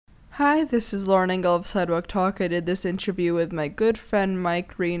Hi, this is Lauren Engel of Sidewalk Talk. I did this interview with my good friend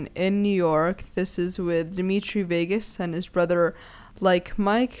Mike Green in New York. This is with Dimitri Vegas and his brother, Like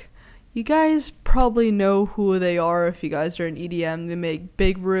Mike. You guys probably know who they are if you guys are in EDM. They make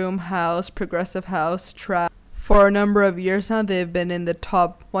big room house, progressive house, trap. For a number of years now, they've been in the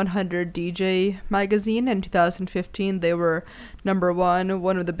top 100 DJ magazine. In 2015, they were number one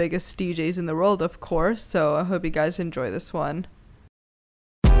of the biggest DJs in the world, of course. So I hope you guys enjoy this one.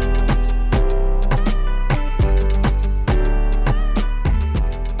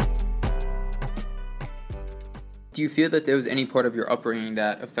 Do you feel that there was any part of your upbringing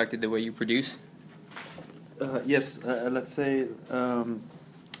that affected the way you produce? Yes, let's say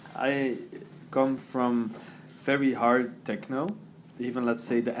I come from very hard techno, even let's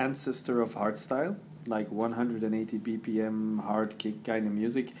say the ancestor of hardstyle, like 180 BPM hard kick kind of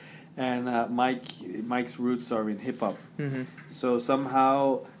music, and Mike's roots are in hip hop. Mm-hmm. So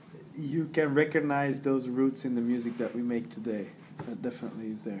somehow you can recognize those roots in the music that we make today. That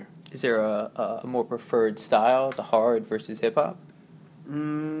definitely is there. Is there a more preferred style, the hard versus hip hop,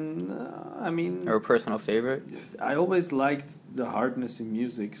 No, I mean, or a personal favorite? I always liked the hardness in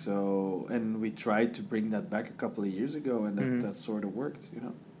music, so and we tried to bring that back a couple of years ago, and that sort of worked, you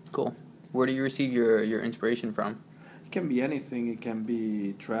know. Cool. Where do you receive your inspiration from? It can be anything. It can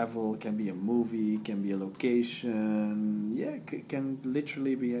be travel. It can be a movie. It can be a location. Yeah, it can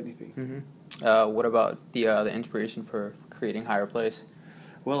literally be anything. Mm-hmm. What about the inspiration for creating Higher Place?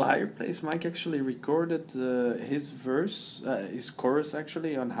 Well, Higher Place, Mike actually recorded his chorus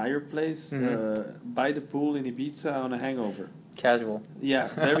actually on Higher Place by the pool in Ibiza on a hangover. Casual. Yeah,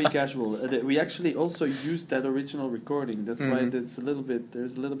 very casual. We actually also used that original recording. That's why there's a little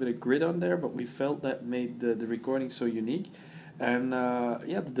bit of grit on there, but we felt that made the recording so unique. And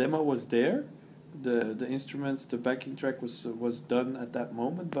the demo was there. The instruments, the backing track was done at that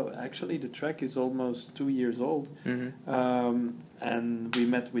moment, but actually the track is almost 2 years old. And we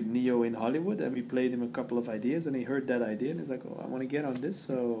met with Neo in Hollywood, and we played him a couple of ideas, and he heard that idea, and he's like, "Oh, I want to get on this."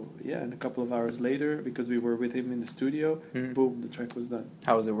 So yeah, and a couple of hours later, because we were with him in the studio, boom, the track was done.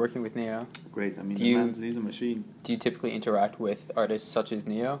 How was it working with Neo? Great. I mean, he's a machine. Do you typically interact with artists such as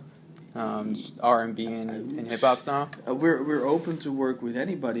Neo? R&B and hip hop now? We're open to work with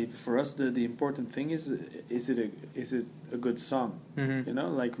anybody. For us, the important thing is it a good song? You know,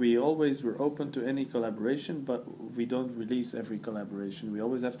 like we're open to any collaboration, but we don't release every collaboration. We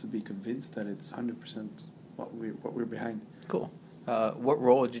always have to be convinced that it's 100% what we're behind. Cool. What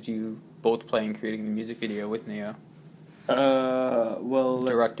role did you both play in creating the music video with Neo?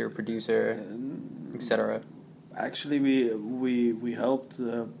 Director, producer, etc. Actually, we helped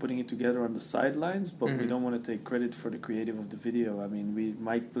putting it together on the sidelines, but we don't want to take credit for the creative of the video. I mean,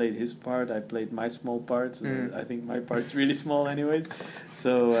 Mike played his part, I played my small parts. I think my part's really small, anyways.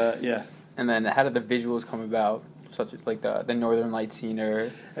 So yeah. And then, how did the visuals come about? Such as like the Northern Light scene,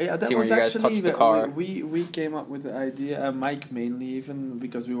 or that scene was where you guys touched the car. We came up with the idea. Mike mainly, even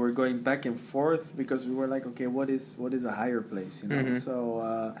because we were going back and forth, because we were like, okay, what is a higher place, you know?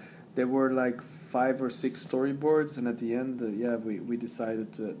 So there were like 5 or 6 storyboards, and at the end, we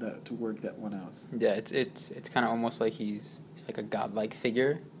decided to work that one out. Yeah, it's kind of almost like he's like a godlike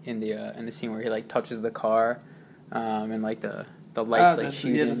figure in the scene where he like touches the car, and like the lights like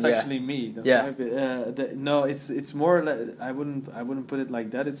shooting. Yeah, that's actually me. That's yeah. No, it's more like I wouldn't put it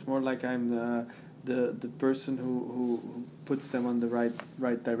like that. It's more like I'm the person who puts them on the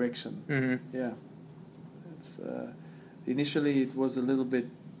right direction. Yeah, it's initially it was a little bit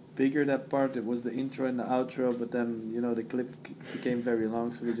bigger, that part. It was the intro and the outro, but then the clip became very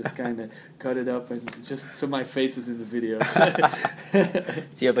long, so we just kind of cut it up, and just so my face was in the video.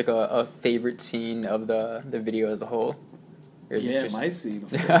 Do you have like a favorite scene of the video as a whole? Yeah, my scene,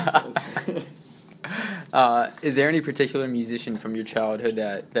 of course. Is there any particular musician from your childhood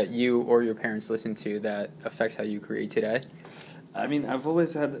that you or your parents listened to that affects how you create today? I mean, I've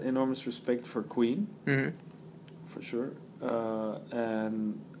always had enormous respect for Queen, for sure.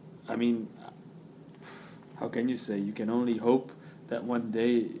 And I mean, how can you say? You can only hope that one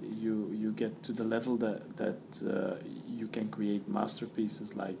day you get to the level that you can create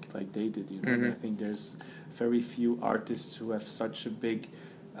masterpieces like they did. You know, I think there's very few artists who have such a big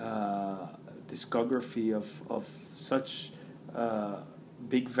discography of such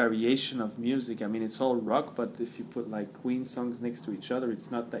big variation of music. I mean, it's all rock, but if you put like Queen songs next to each other, it's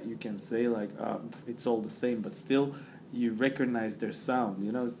not that you can say like it's all the same, but still you recognize their sound.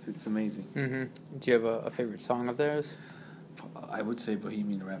 You know, it's amazing. Do you have a favorite song of theirs? I would say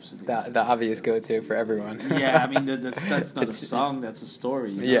Bohemian Rhapsody. The obvious go-to for everyone. Yeah, I mean that's not a song, that's a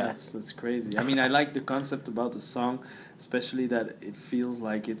story. You know? Yeah, that's crazy. I mean, I like the concept about the song, especially that it feels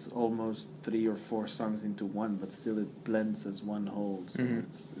like it's almost 3 or 4 songs into one, but still it blends as one whole. So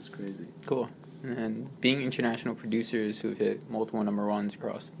it's crazy. Cool. And being international producers who've hit multiple number ones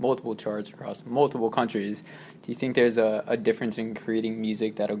across multiple charts across multiple countries, do you think there's a difference in creating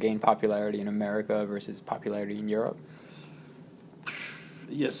music that'll gain popularity in America versus popularity in Europe?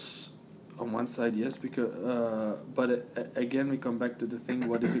 Yes, on one side, yes, because but again we come back to the thing: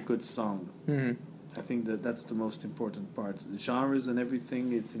 what is a good song? I think that's the most important part. The genres and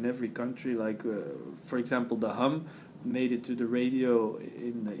everything, it's in every country. Like for example, the Hum made it to the radio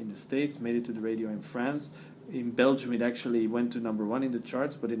in the States, made it to the radio in France. In Belgium, it actually went to number 1 in the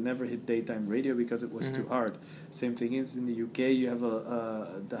charts, but it never hit daytime radio because it was too hard. Same thing is in the UK. You have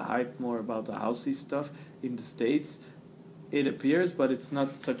the hype more about the housey stuff. In the States, it appears, but it's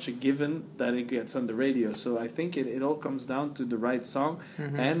not such a given that it gets on the radio. So I think it all comes down to the right song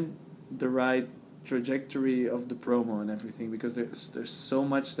and the right trajectory of the promo and everything, because there's so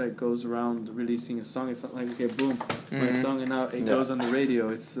much that goes around releasing a song. It's not like, okay, boom, my song, and now it goes on the radio.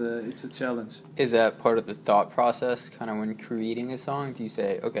 It's a challenge. Is that part of the thought process, kind of when creating a song? Do you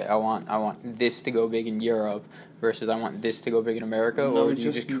say, okay, I want this to go big in Europe versus I want this to go big in America, no, or do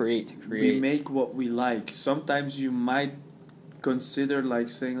you just create to create? We make what we like. Sometimes you might consider like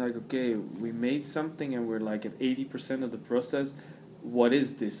saying like, okay, we made something and we're like at 80% of the process. What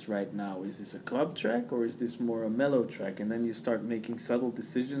is this right now? Is this a club track or is this more a mellow track? And then you start making subtle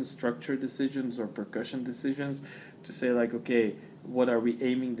decisions, structure decisions or percussion decisions to say like, okay, what are we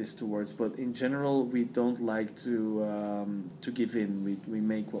aiming this towards? But in general, we don't like to give in. We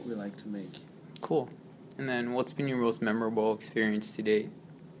make what we like to make. Cool. And then what's been your most memorable experience to date?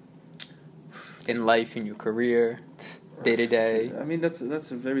 In life, in your career, day to day? I mean, that's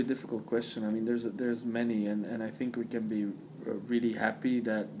a very difficult question. I mean, there's many, and I think we can be really happy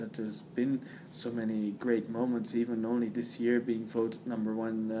that there's been so many great moments, even only this year being voted number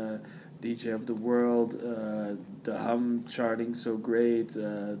 1 DJ of the world, the Hum charting so great,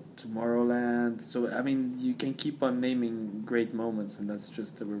 Tomorrowland. So I mean, you can keep on naming great moments, and that's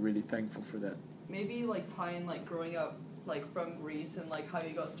just we're really thankful for that. Maybe like tying like growing up like from Greece and like how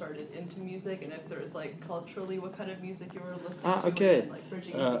you got started into music, and if there's like culturally what kind of music you were listening to, okay. and, like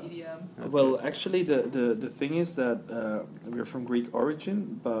bridging into EDM. Well, actually, the thing is that we're from Greek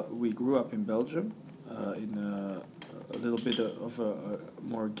origin, but we grew up in Belgium, in a little bit of a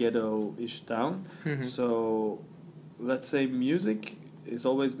more ghetto-ish town. So, let's say music has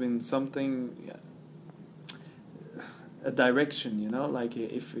always been something, a direction, you know. Like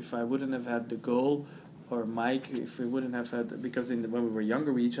if I wouldn't have had the goal. Or Mike, if we wouldn't have had, because when we were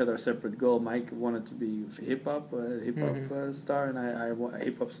younger, we each had our separate goal. Mike wanted to be hip hop star, and I a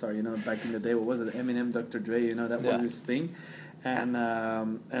hip hop star. You know, back in the day, what was it? Eminem, Dr. Dre. You know, that was his thing, and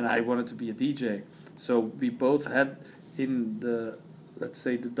I wanted to be a DJ. So we both had in the, let's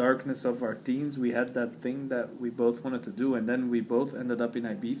say, the darkness of our teens, we had that thing that we both wanted to do, and then we both ended up in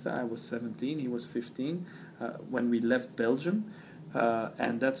Ibiza. I was 17, he was 15, when we left Belgium.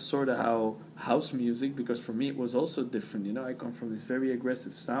 And that's sort of how house music, because for me it was also different, you know. I come from this very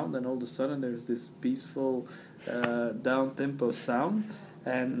aggressive sound, and all of a sudden there's this peaceful, down-tempo sound,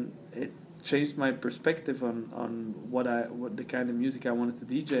 and it changed my perspective on what the kind of music I wanted to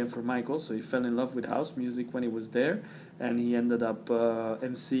DJ. And for Mike also, he fell in love with house music when he was there, and he ended up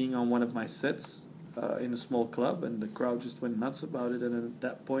emceeing on one of my sets in a small club, and the crowd just went nuts about it. And at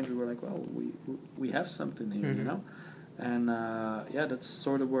that point we were like, well, we have something here, you know. And that's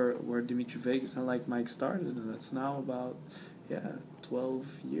sort of where Dimitri Vegas and Like Mike started, and that's now about 12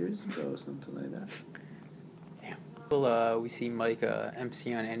 years ago, something like that. Yeah. Will we see Mike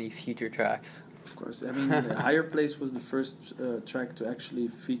MC on any future tracks? Of course. I mean, Higher Place was the first track to actually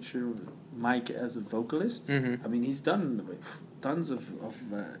feature Mike as a vocalist. I mean, he's done tons of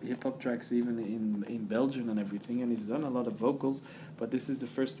hip-hop tracks even in Belgium and everything, and he's done a lot of vocals, but this is the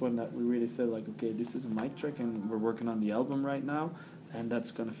first one that we really said like, okay, this is a Mike track, and we're working on the album right now, and that's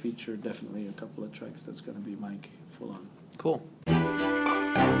going to feature definitely a couple of tracks that's going to be Mike full on. Cool.